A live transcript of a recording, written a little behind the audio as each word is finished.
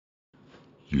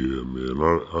Yeah, man,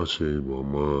 I changed my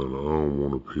mind. I don't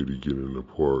want to pay to get in the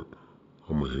park.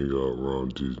 I'm gonna hang out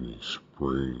around Disney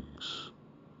Springs.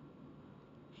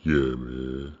 Yeah,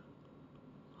 man.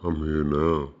 I'm here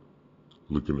now,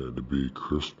 looking at the big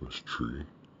Christmas tree.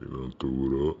 They done threw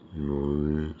it up, you know what I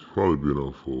mean? It's probably been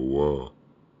up for a while.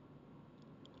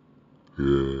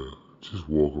 Yeah, just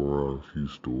walk around a few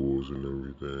stores and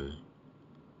everything.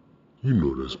 You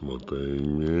know that's my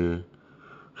thing, man.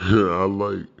 Yeah, I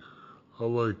like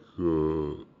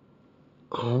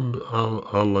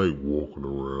walking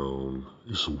around.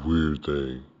 It's a weird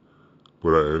thing, but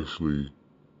I actually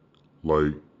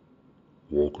like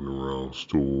walking around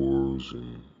stores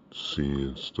and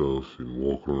seeing stuff and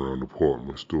walking around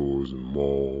department stores and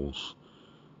malls.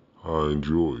 I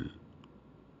enjoy it.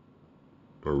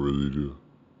 I really do.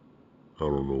 I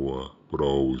don't know why, but I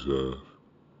always have.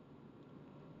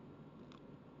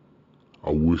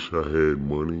 I wish I had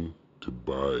money to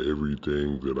buy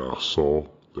everything that I saw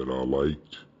that I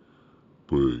liked,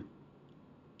 but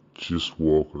just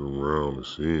walking around and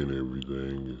seeing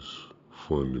everything is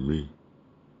fun to me.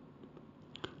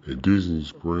 At Disney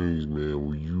Springs, man,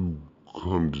 when you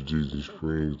come to Disney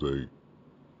Springs, like,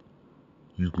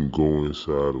 you can go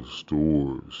inside of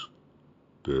stores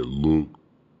that look,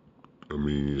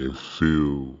 and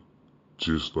feel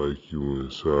just like you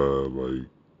inside, like,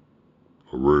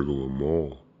 a regular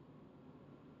mall.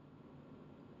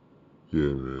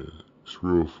 Yeah, man, it's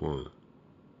real fun.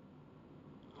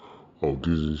 Oh,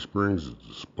 Disney Springs is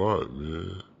the spot,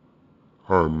 man.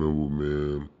 I remember,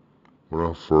 man, when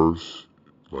I first,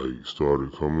 like,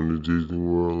 started coming to Disney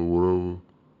World or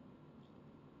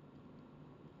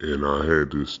whatever, and I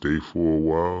had to stay for a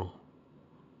while.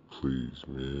 Please,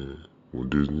 man. When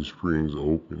Disney Springs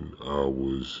opened, I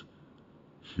was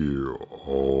here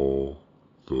all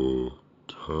the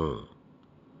time.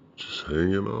 Just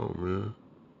hanging out, man.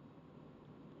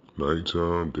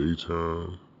 Nighttime,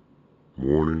 daytime,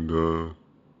 morning time.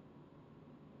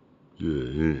 Yeah,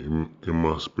 in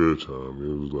my spare time,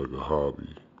 it was like a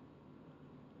hobby.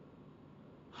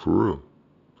 For real.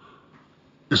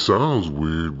 It sounds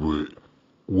weird, but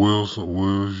where else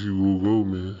you will go,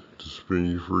 man, to spend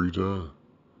your free time?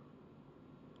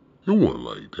 It wasn't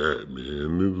like that,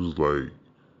 man. It was like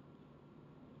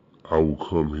I would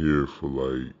come here for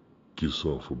like get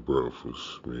something for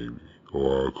breakfast, maybe,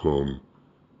 or I come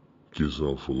get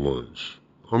something for lunch.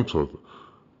 I'm talking.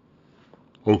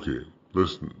 Okay,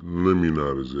 let me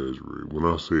not exaggerate. When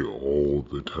I say all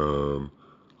the time,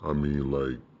 I mean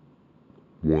like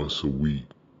once a week,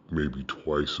 maybe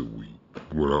twice a week.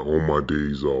 When I on my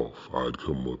days off, I'd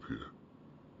come up here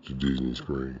to Disney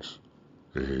Springs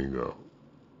and hang out.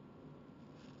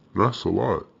 And that's a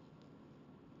lot.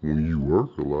 When you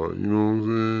work a lot, you know what I'm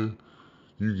saying?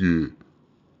 You get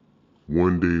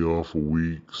one day off a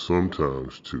week,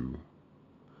 sometimes two,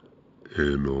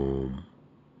 and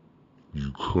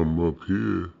you come up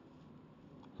here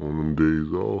on them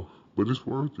days off. But it's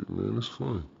worth it, man. It's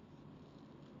fun.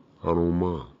 I don't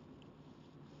mind.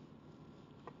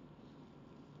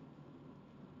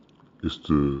 It's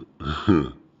the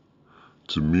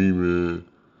to me, man.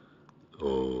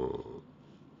 Uh,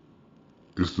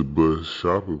 it's the best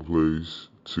shopping place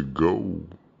to go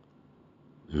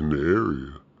in the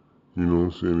area. You know what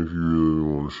I'm saying? If you really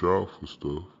want to shop for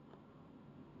stuff,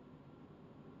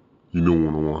 you know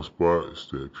one of my spots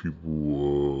that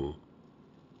people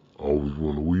always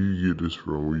wonder where you get this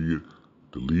from. Where you get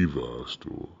the Levi's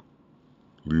store.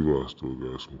 Levi's store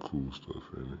got some cool stuff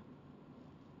in it.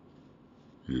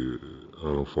 Yeah,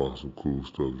 I done found some cool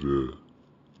stuff there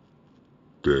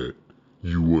that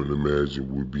you wouldn't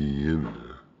imagine would be in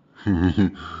there.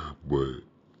 But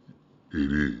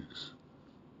it is.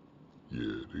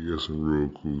 Yeah, they got some real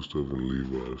cool stuff in the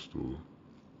Levi's store.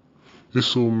 There's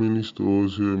so many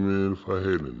stores here, man. If I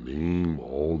had to name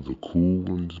all the cool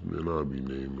ones, man, I'd be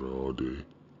naming all day.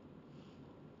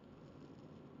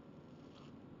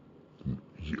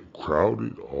 Yeah,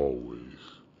 crowded,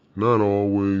 always. Not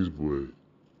always, but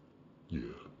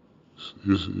yeah.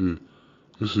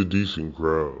 It's a decent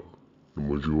crowd the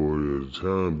majority of the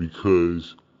time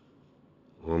because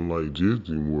unlike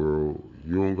Disney World,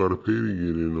 you don't gotta pay to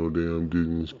get in no damn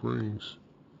Disney Springs.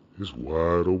 It's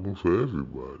wide open for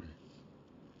everybody.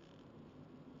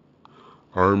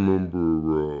 I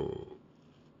remember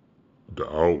the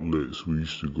outlets we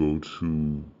used to go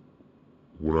to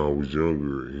when I was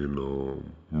younger in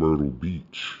Myrtle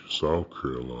Beach, South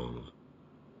Carolina.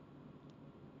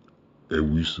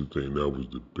 And we used to think that was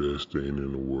the best thing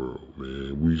in the world,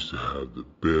 man. We used to have the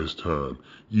best time.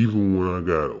 Even when I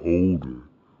got older,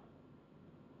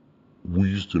 we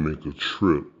used to make a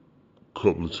trip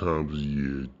couple of times a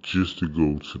year just to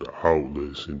go to the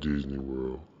outlets in Disney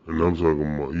World. And I'm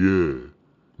talking about, yeah,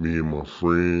 me and my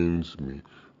friends.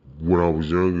 When I was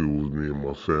younger, it was me and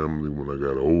my family. When I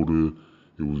got older,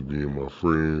 it was me and my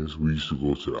friends. We used to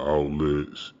go to the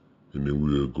outlets, and then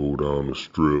we'd go down the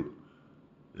strip.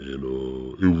 And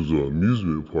it was an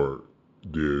amusement park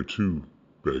there too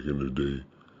back in the day.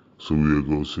 So we'd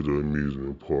go to the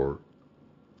amusement park.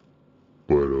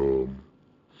 But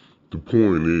the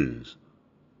point is,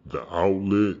 the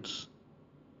outlets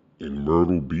in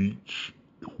Myrtle Beach,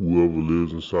 whoever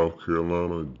lives in South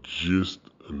Carolina, just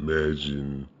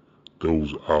imagine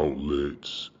those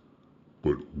outlets,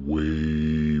 but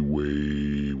way,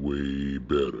 way, way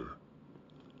better.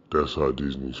 That's how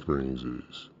Disney Springs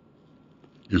is.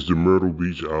 It's the Myrtle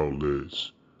Beach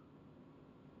outlets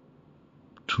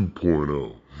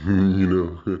 2.0. You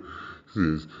know,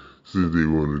 since they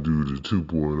want to do the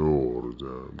 2.0 all the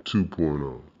time.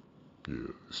 2.0.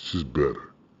 Yeah, it's just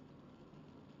better.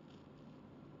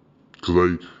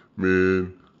 Cause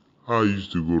man, I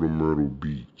used to go to Myrtle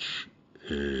Beach,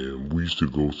 and we used to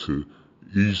go to.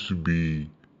 It used to be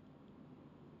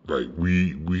like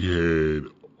we had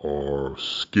our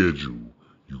schedule.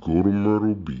 You go to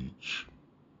Myrtle Beach,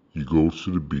 you go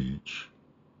to the beach,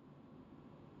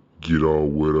 get all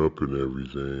wet up and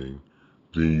everything.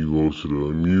 Then you go to the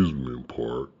amusement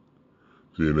park.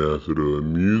 Then after the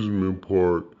amusement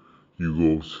park, you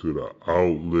go to the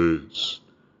outlets.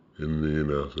 And then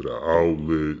after the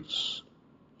outlets,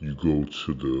 you go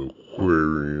to the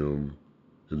aquarium.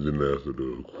 And then after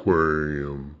the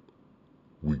aquarium,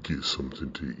 we get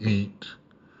something to eat.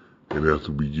 And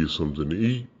after we get something to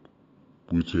eat,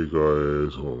 we take our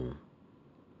ass home.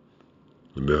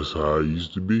 And that's how it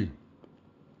used to be.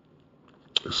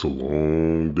 It's a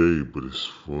long day, but it's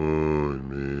fun,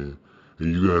 man.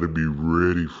 And you gotta be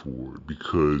ready for it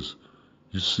because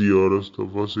you see all that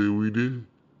stuff I said we did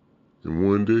in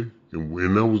one day.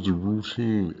 And that was the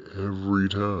routine every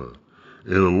time.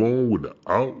 And along with the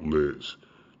outlets,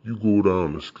 you go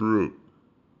down the strip.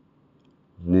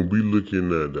 When we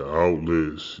looking at the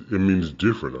outlets, it means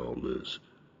different outlets.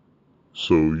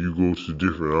 So you go to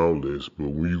different outlets, but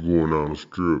when you going down the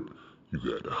strip, you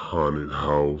got the haunted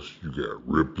house, you got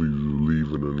Ripley's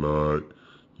Believe It or Not,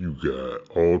 you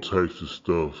got all types of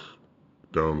stuff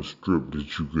down the strip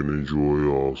that you can enjoy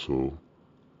also.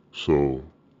 So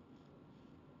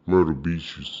Myrtle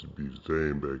Beach used to be the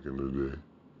thing back in the day.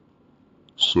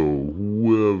 So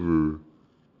whoever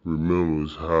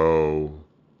remembers how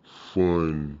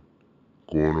fun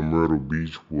going to Myrtle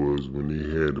Beach was when they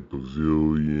had the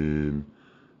pavilion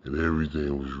and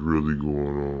everything was really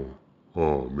going on.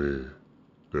 Oh man,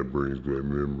 that brings back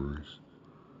memories.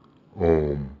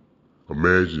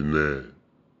 Imagine that,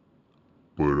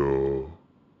 but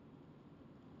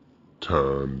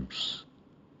times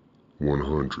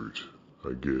 100,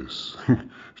 I guess.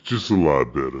 It's just a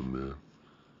lot better, man.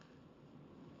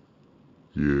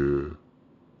 Yeah,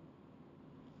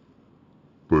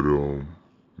 but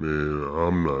man,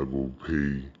 I'm not gonna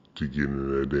pay to get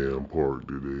in that damn park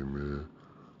today, man.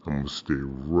 I'm gonna stay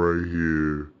right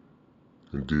here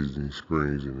in Disney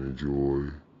Springs and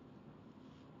enjoy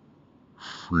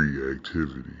free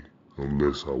activity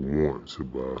unless I want to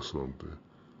buy something.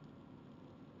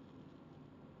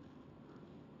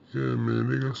 Yeah, man,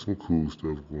 they got some cool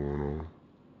stuff going on.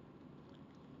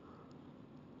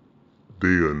 They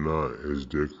are not as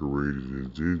decorated as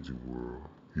Disney World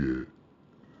yet.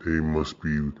 They must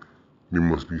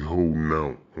be holding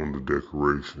out on the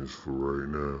decorations for right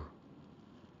now.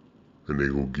 And they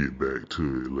gonna get back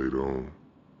to it later on.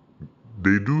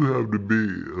 They do have the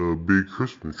big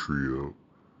Christmas tree up.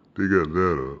 They got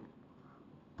that up.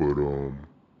 But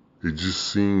it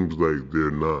just seems like they're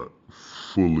not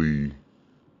fully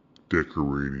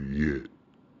decorated yet.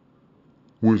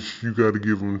 Which you gotta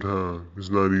give them time. It's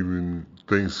not even,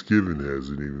 Thanksgiving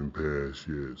hasn't even passed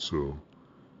yet, so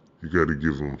you gotta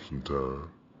give them some time.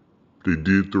 They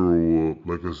did throw up,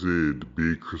 like I said, the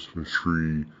big Christmas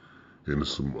tree and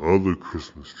some other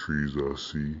Christmas trees I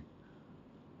see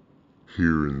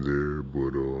here and there,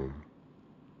 but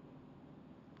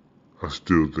I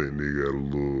still think they got a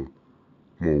little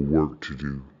more work to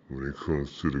do when it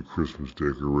comes to the Christmas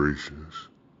decorations.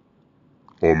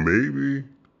 Or maybe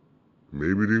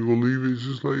they gonna leave it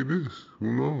just like this.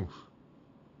 Who knows?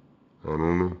 I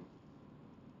don't know.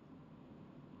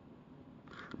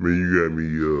 Man, you got me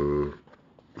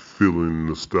feeling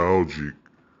nostalgic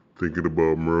thinking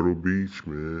about Myrtle Beach,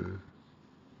 man.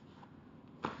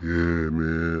 Yeah,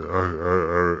 man.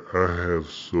 I have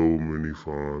so many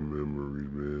fond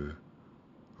memories, man,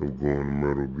 of going to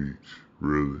Myrtle Beach.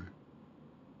 Really.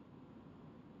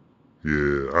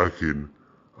 Yeah,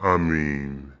 I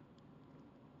mean,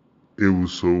 it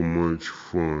was so much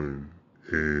fun,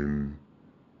 and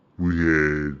we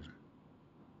had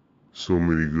so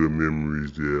many good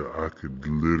memories that I could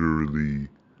literally,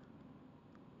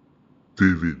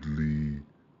 vividly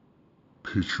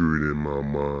picture it in my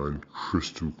mind,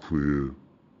 crystal clear.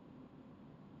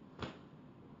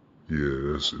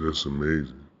 Yeah, that's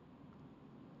amazing.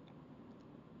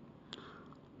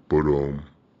 But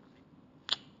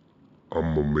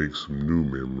I'm gonna make some new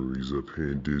memories up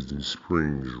here in Disney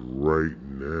Springs right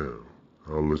now.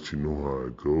 I'll let you know how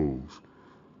it goes.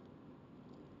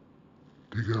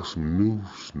 They got some new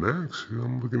snacks here.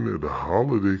 I'm looking at the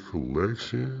holiday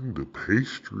collection, the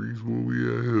pastries. Where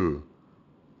we at here?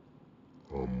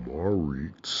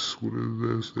 Amari's. What does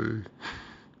that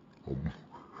say?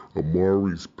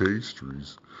 Amari's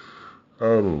pastries. I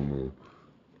don't know.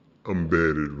 I'm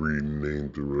bad at reading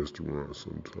names of restaurants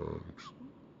sometimes.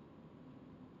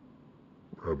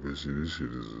 I bet you this shit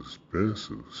is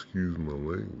expensive. Excuse my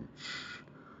language.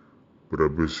 But I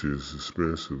bet you it's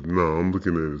expensive. No, I'm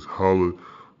looking at this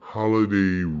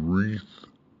holiday wreath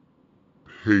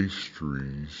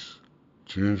pastries,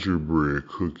 gingerbread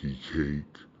cookie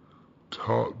cake,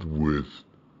 topped with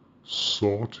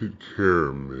salted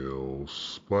caramel,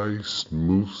 spiced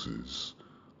mousses.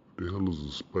 The hell is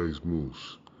a spiced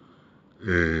mousse?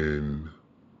 And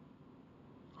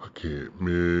I can't,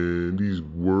 man, these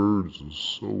words are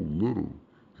so little.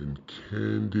 And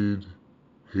candied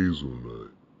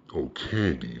hazelnut. Oh,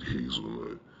 candied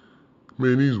hazelnut.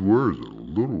 Man, these words are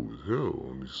little as hell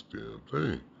on this damn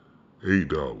thing.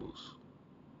 $8.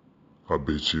 I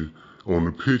bet you on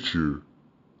the picture,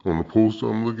 on the poster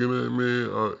I'm looking at, man,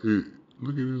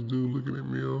 look at this dude looking at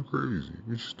me all crazy.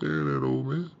 What you staring at, old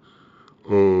man?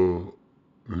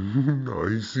 No,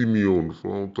 he see me on the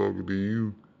phone talking to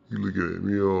you. He looking at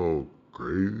me all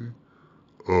crazy.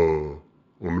 On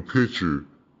the picture,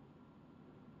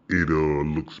 it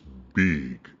looks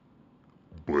big,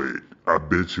 but I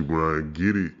bet you when I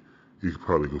get it, it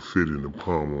probably could fit in the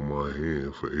palm of my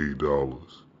hand for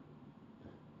 $8.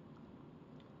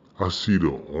 I see the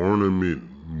ornament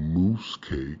mousse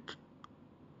cake.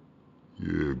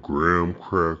 Yeah, graham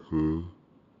cracker,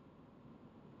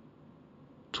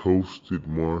 toasted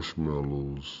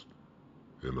marshmallows,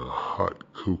 and a hot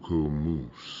cocoa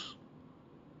mousse.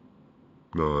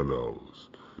 $9.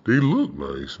 They look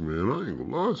nice, man. I ain't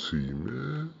gonna lie to you,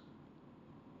 man.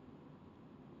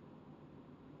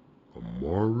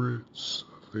 Amaret's,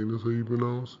 I think that's how you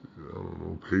pronounce it. I don't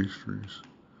know, pastries.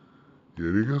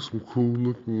 Yeah, they got some cool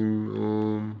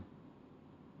looking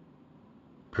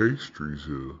pastries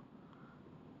here.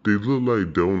 They look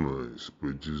like donuts,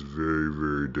 but just very,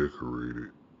 very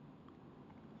decorated.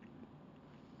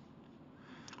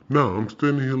 Now, I'm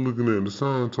standing here looking at the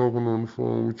sign, talking on the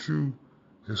phone with you,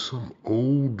 and some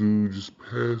old dude just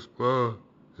passed by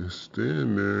and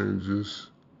stand there and just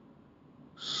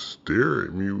stare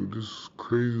at me with this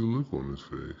crazy look on his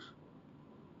face.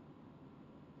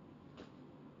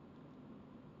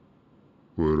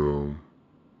 But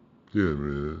yeah,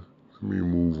 man, let me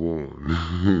move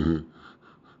on.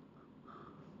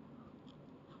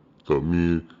 Thought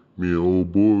me and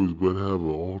old boy was about to have an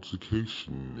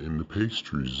altercation in the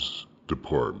pastries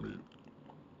department.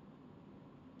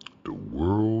 The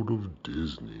world of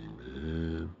Disney,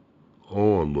 man.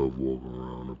 Oh, I love walking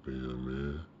around up here,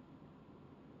 man.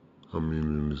 I mean,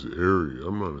 in this area,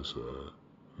 I'm not inside.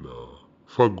 Nah.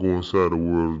 If I go inside the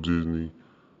world of Disney,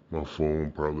 my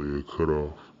phone probably will cut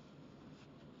off.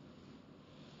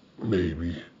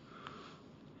 Maybe.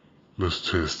 Let's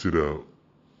test it out.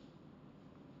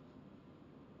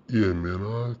 Yeah, man,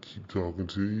 I'll keep talking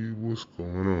to you. What's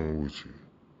going on with you?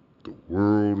 The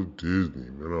world of Disney,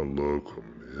 man, I love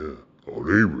coming here. Oh,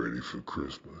 they ready for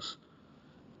Christmas.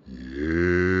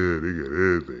 Yeah, they got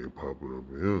everything popping up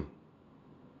here.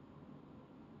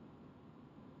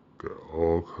 Got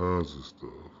all kinds of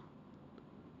stuff.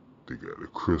 They got the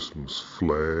Christmas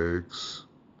flags.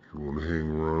 If you want to hang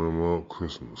around them up,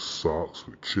 Christmas socks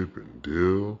with Chip and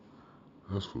Dale.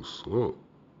 That's what's up.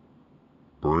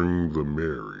 Bring the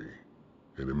Mary.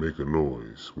 And it make a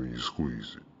noise when you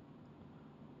squeeze it.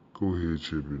 Go ahead,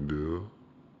 Chip and Dale.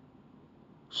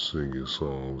 Singing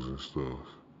songs and stuff.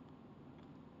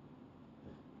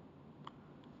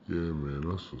 Yeah, man,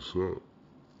 that's what's up.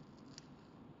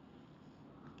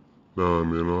 Nah,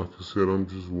 man, like I said, I'm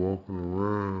just walking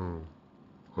around.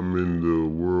 I'm in the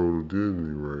world of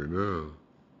Disney right now.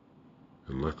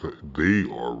 And they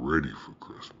are ready for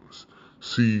Christmas.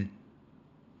 See,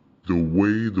 the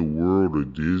way the world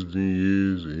of Disney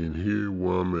is in here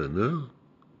where I'm at now,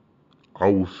 I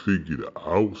would figure the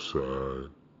outside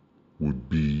would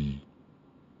be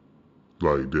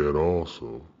like that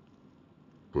also.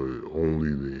 But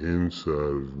only the inside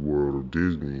of the world of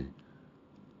Disney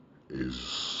is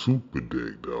super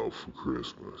decked out for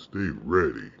Christmas. They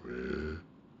ready, man.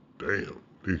 Damn.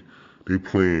 They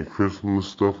playing Christmas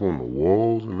stuff on the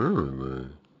walls and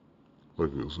everything.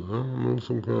 Like it's, I don't know,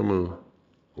 some kind of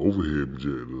overhead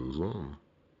projector or something.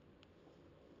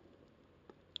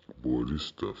 Boy, this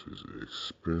stuff is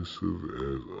expensive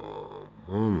as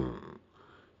a money.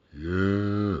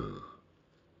 Yeah.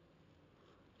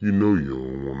 You know you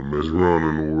don't want to mess around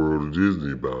in the world of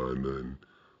Disney buying nothing.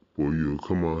 Boy, you'll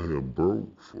come out here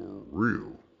broke for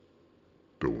real.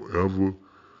 Don't ever.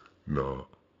 Nah,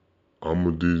 I'm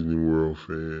a Disney World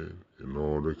fan and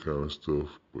all that kind of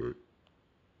stuff, but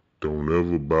don't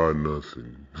ever buy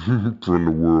nothing from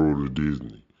the world of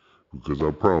Disney. Because I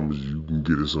promise you can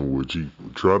get it somewhere cheaper.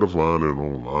 Try to find it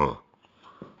online.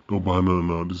 Don't buy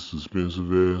nothing out of this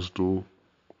expensive ass store.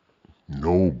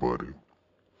 Nobody.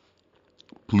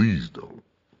 Please don't.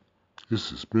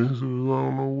 It's expensive as I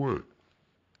don't know what.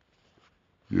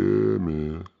 Yeah,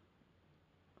 man.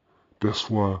 That's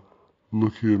why,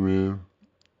 look here, man.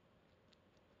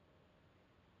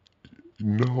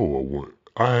 No,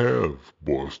 I have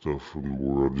bought stuff from the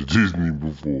world of Disney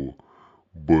before,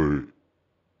 but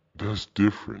that's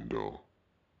different though.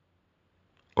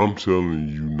 I'm telling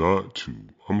you not to.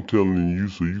 I'm telling you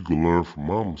so you can learn from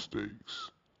my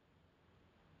mistakes.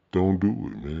 Don't do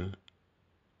it, man.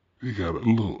 They got a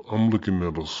look. I'm looking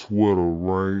at a sweater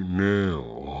right now.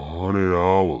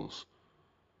 $100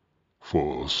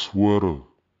 for a sweater.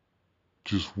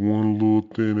 Just one little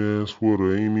thin ass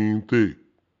sweater, ain't even thick.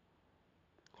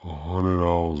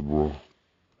 $100, bro.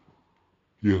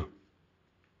 Yeah,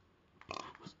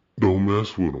 don't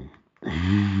mess with them.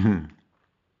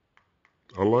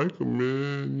 I like them,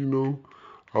 man. You know,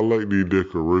 I like the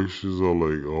decorations. I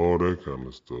like all that kind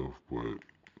of stuff. But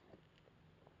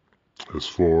as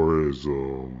far as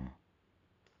the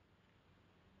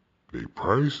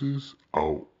prices,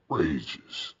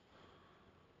 outrageous.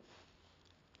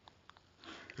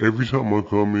 Every time I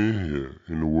come in here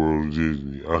in the world of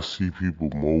Disney, I see people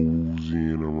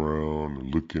moseying around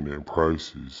and looking at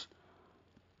prices,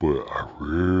 but I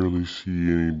rarely see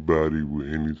anybody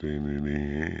with anything in their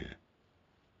hand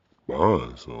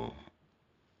buying something.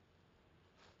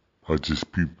 I just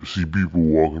see people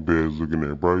walking past looking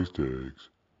at price tags.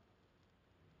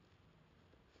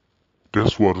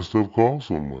 That's why the stuff costs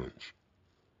so much.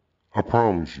 I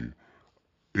promise you,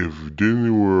 if Disney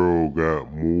World got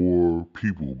more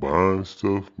people buying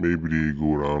stuff, maybe they'd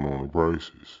go down on the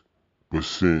prices. But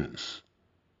since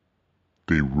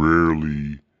they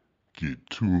rarely get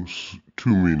too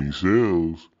many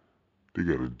sales, they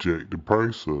gotta jack the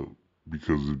price up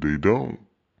because if they don't,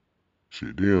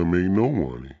 shit, they don't make no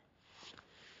money.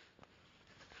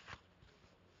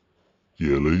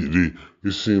 Yeah,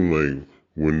 it seemed like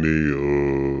when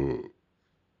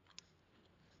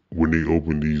they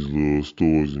open these little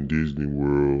stores in Disney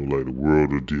World, like the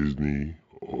World of Disney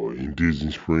or in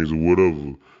Disney Springs or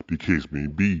whatever the case may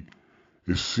be,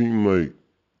 it seemed like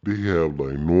they have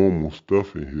like normal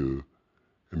stuff in here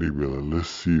and they be like, let's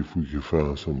see if we can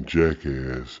find some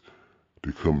jackass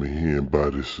to come in here and buy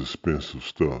this expensive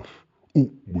stuff.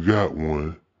 Ooh, we got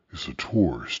one. It's a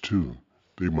tourist too.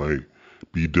 They might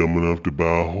be dumb enough to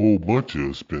buy a whole bunch of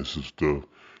expensive stuff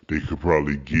they could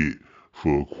probably get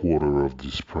for a quarter of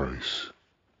this price.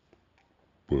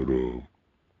 But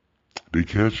they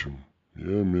catch them.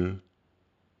 Yeah, man.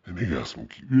 And they got some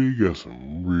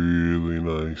really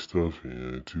nice stuff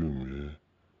in there too, man.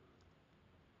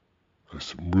 Got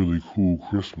some really cool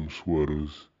Christmas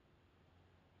sweaters.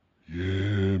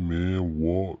 Yeah, man,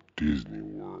 Walt Disney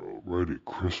World, right at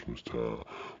Christmas time.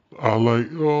 I like,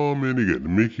 oh man, they got the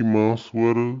Mickey Mouse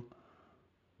sweater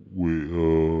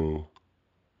with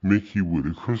Mickey with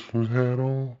the Christmas hat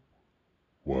on.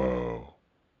 Wow,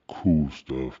 cool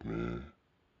stuff, man.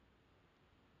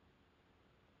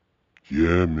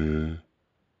 Yeah, man,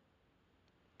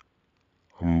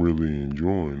 I'm really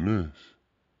enjoying this.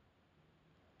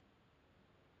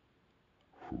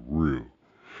 For real.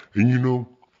 And you know,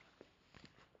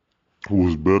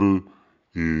 what's better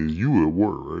is you at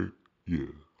work, right? Yeah,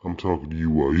 I'm talking to you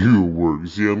while you at work. You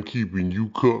see, I'm keeping you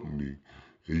company,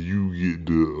 and you get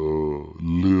to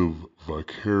live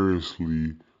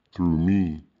vicariously through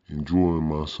me, enjoying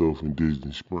myself in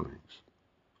Disney Springs.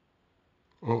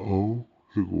 Uh-oh,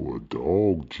 here go a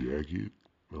dog jacket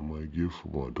I might get for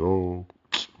my dog.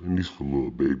 And these for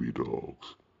little baby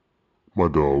dogs. My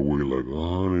dog weigh like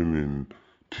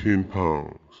 110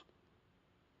 pounds.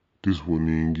 This wouldn't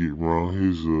even get around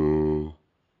his,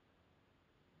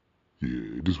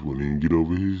 yeah, this wouldn't even get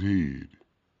over his head.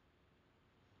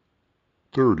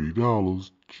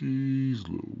 $30. Jeez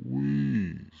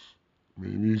Louise.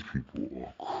 Man, these people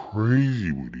are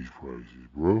crazy with these prices,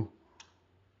 bro.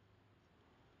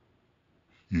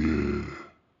 Yeah.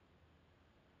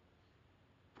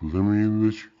 But let me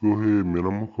let you go ahead, man.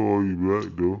 I'm gonna call you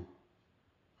back though.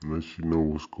 And let you know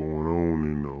what's going on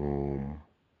in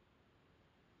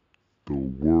the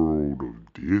world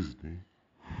of Disney.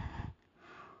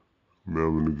 I'm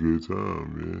having a good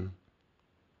time, man.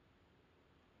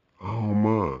 I don't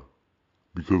mind.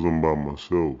 Because I'm by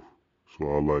myself. So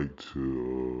I like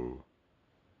to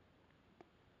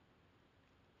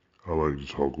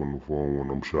talk on the phone when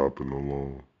I'm shopping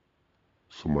alone.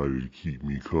 Somebody to keep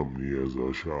me company as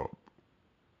I shop.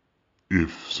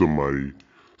 If somebody,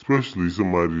 especially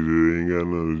somebody that ain't got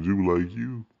nothing to do like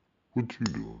you, what you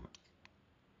doing?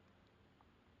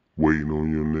 Waiting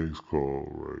on your next call,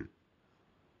 right?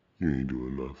 You ain't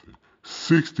doing nothing.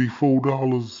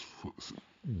 $64 for,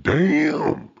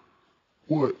 damn!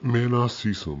 What, man, I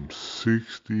see some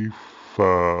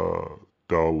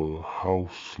 $65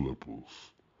 house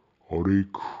slippers. Are they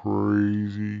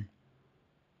crazy?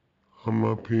 I'm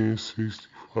not paying $65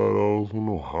 for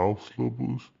no house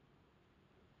slippers.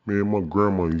 Man, my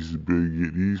grandma used to be able to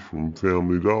get these from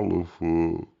Family Dollar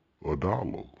for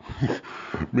 $1.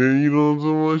 Man, you know what I'm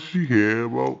talking about? She had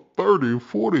about 30 or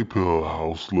 40 pair of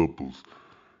house slippers.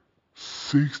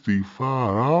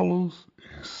 $65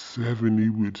 and 70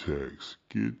 with tax.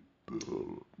 Get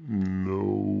the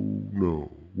no.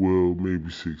 Well,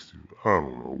 maybe 60. I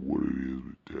don't know what it is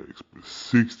with tax, but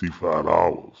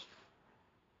 $65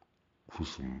 for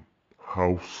some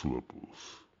house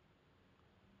slippers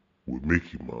with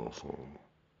Mickey Mouse on them.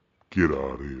 Get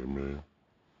out of here, man.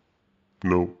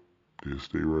 Nope, they'll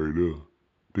stay right there.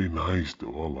 They nice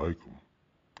though. I like them.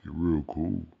 They're real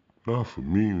cool. Not for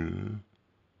me, man.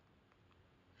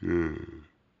 Yeah,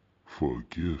 for a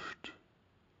gift.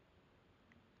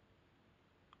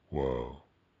 Wow.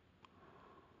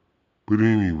 But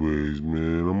anyways,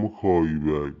 man, I'm gonna call you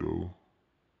back though.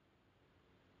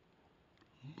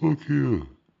 Look here,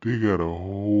 they got a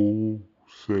whole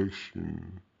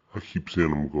section. I keep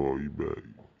saying I'm gonna call you back.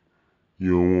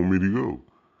 You don't want me to go.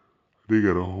 They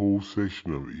got a whole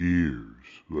section of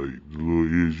ears. Like the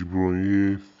little ears you put on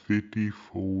your head,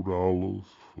 $54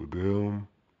 for them.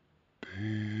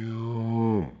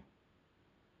 Damn.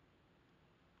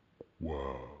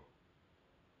 Wow.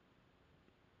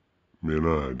 Man, I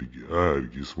had to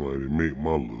get somebody to make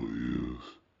my little ears.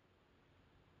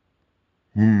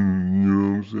 You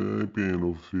know what I'm saying? I ain't paying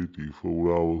no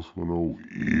 $54 for no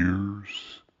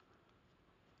ears.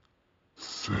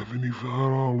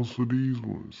 $75 for these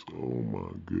ones. Oh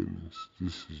my goodness.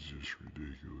 This is just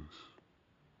ridiculous.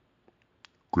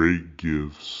 Great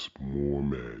gifts, more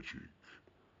magic.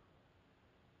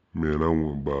 Man, I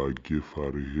wouldn't buy a gift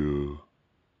out of here.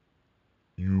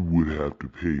 You would have to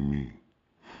pay me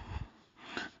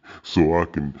so I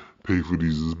can pay for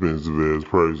these expensive ass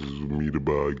prices for me to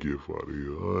buy a gift out of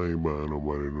here. I ain't buying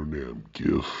nobody no damn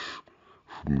gift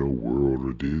from no World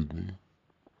or Disney.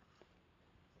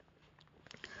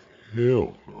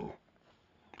 Hell no.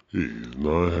 It is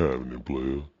not happening,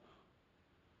 player.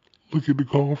 Look at the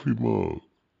coffee mug.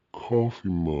 Coffee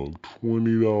mug,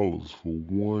 $20 for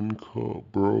one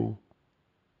cup, bro.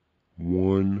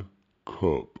 One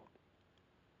cup.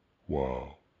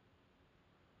 Wow.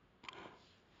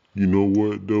 You know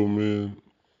what though, man?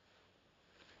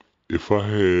 If I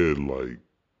had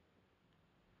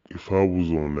if I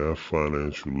was on that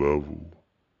financial level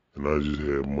and I just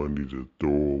had money to throw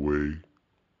away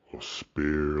or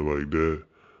spare like that,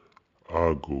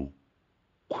 I'd go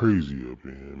crazy up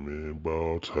in here, man. Buy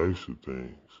all types of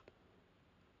things.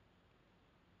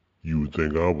 You would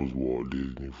think I was Walt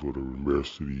Disney for the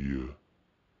rest of the year.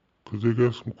 'Cause they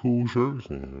got some cool shirts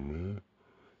in here, man.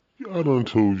 Yeah, I done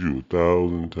told you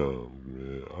 1,000 times,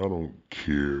 man. I don't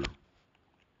care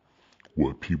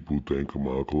what people think of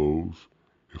my clothes.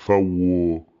 If I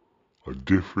wore a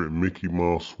different Mickey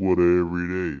Mouse sweater every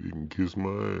day, they can kiss my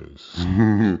ass. You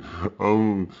know what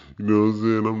I'm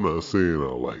saying? I'm not saying I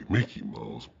like Mickey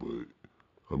Mouse, but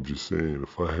I'm just saying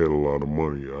if I had a lot of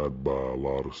money, I'd buy a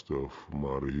lot of stuff from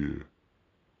out of here.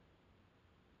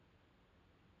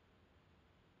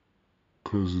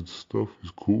 'Cause its stuff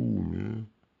is cool, man.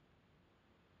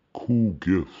 Cool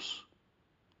gifts.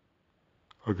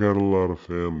 I got a lot of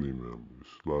family members,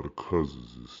 a lot of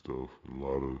cousins and stuff, and a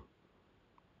lot of,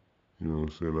 you know what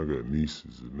I'm saying? I got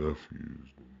nieces and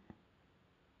nephews and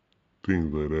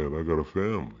things like that. I got a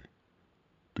family.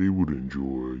 They would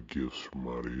enjoy gifts from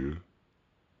out of here.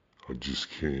 I just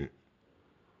can't.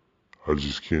 I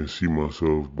just can't see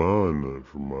myself buying nothing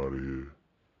from out of here.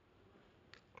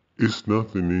 it's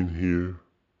nothing in here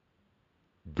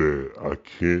that I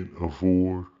can't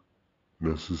afford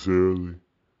necessarily,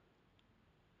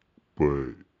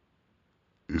 but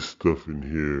it's stuff in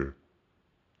here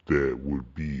that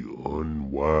would be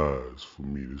unwise for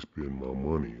me to spend my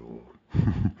money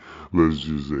on. Let's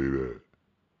just say that.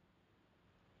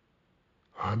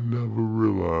 I never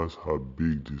realized how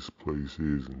big this place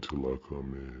is until I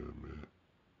come in here, man.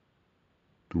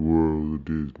 The world of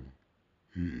Disney.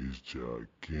 It is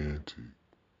gigantic.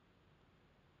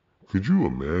 Could you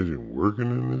imagine working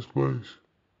in this place?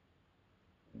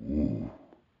 Ooh,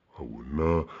 I would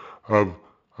not. I've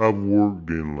I've worked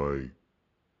in like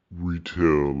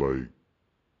retail, like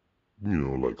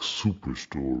like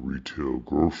superstore retail,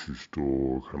 grocery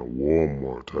store, kind of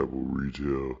Walmart type of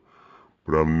retail.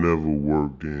 But I've never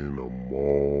worked in a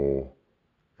mall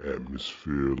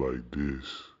atmosphere like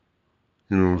this.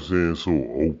 You know what I'm saying? So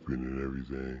open and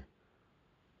everything.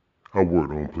 I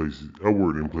worked in places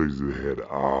that had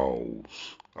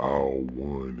aisles, aisle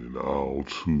one and aisle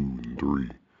two and three.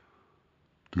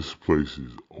 This place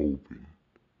is open.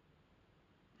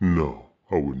 No,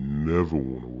 I would never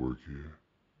want to work here.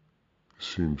 It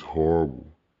seems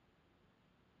horrible,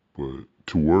 but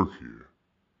to work here,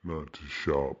 not to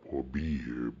shop or be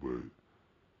here, but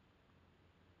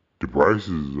the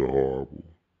prices are horrible,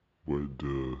 but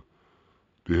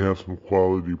they have some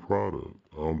quality product.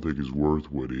 I don't think it's worth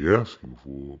what they're asking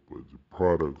for, but the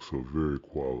products are very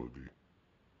quality,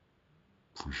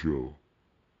 for sure.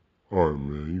 Alright,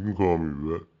 man, you can call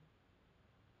me back.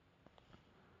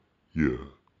 Yeah.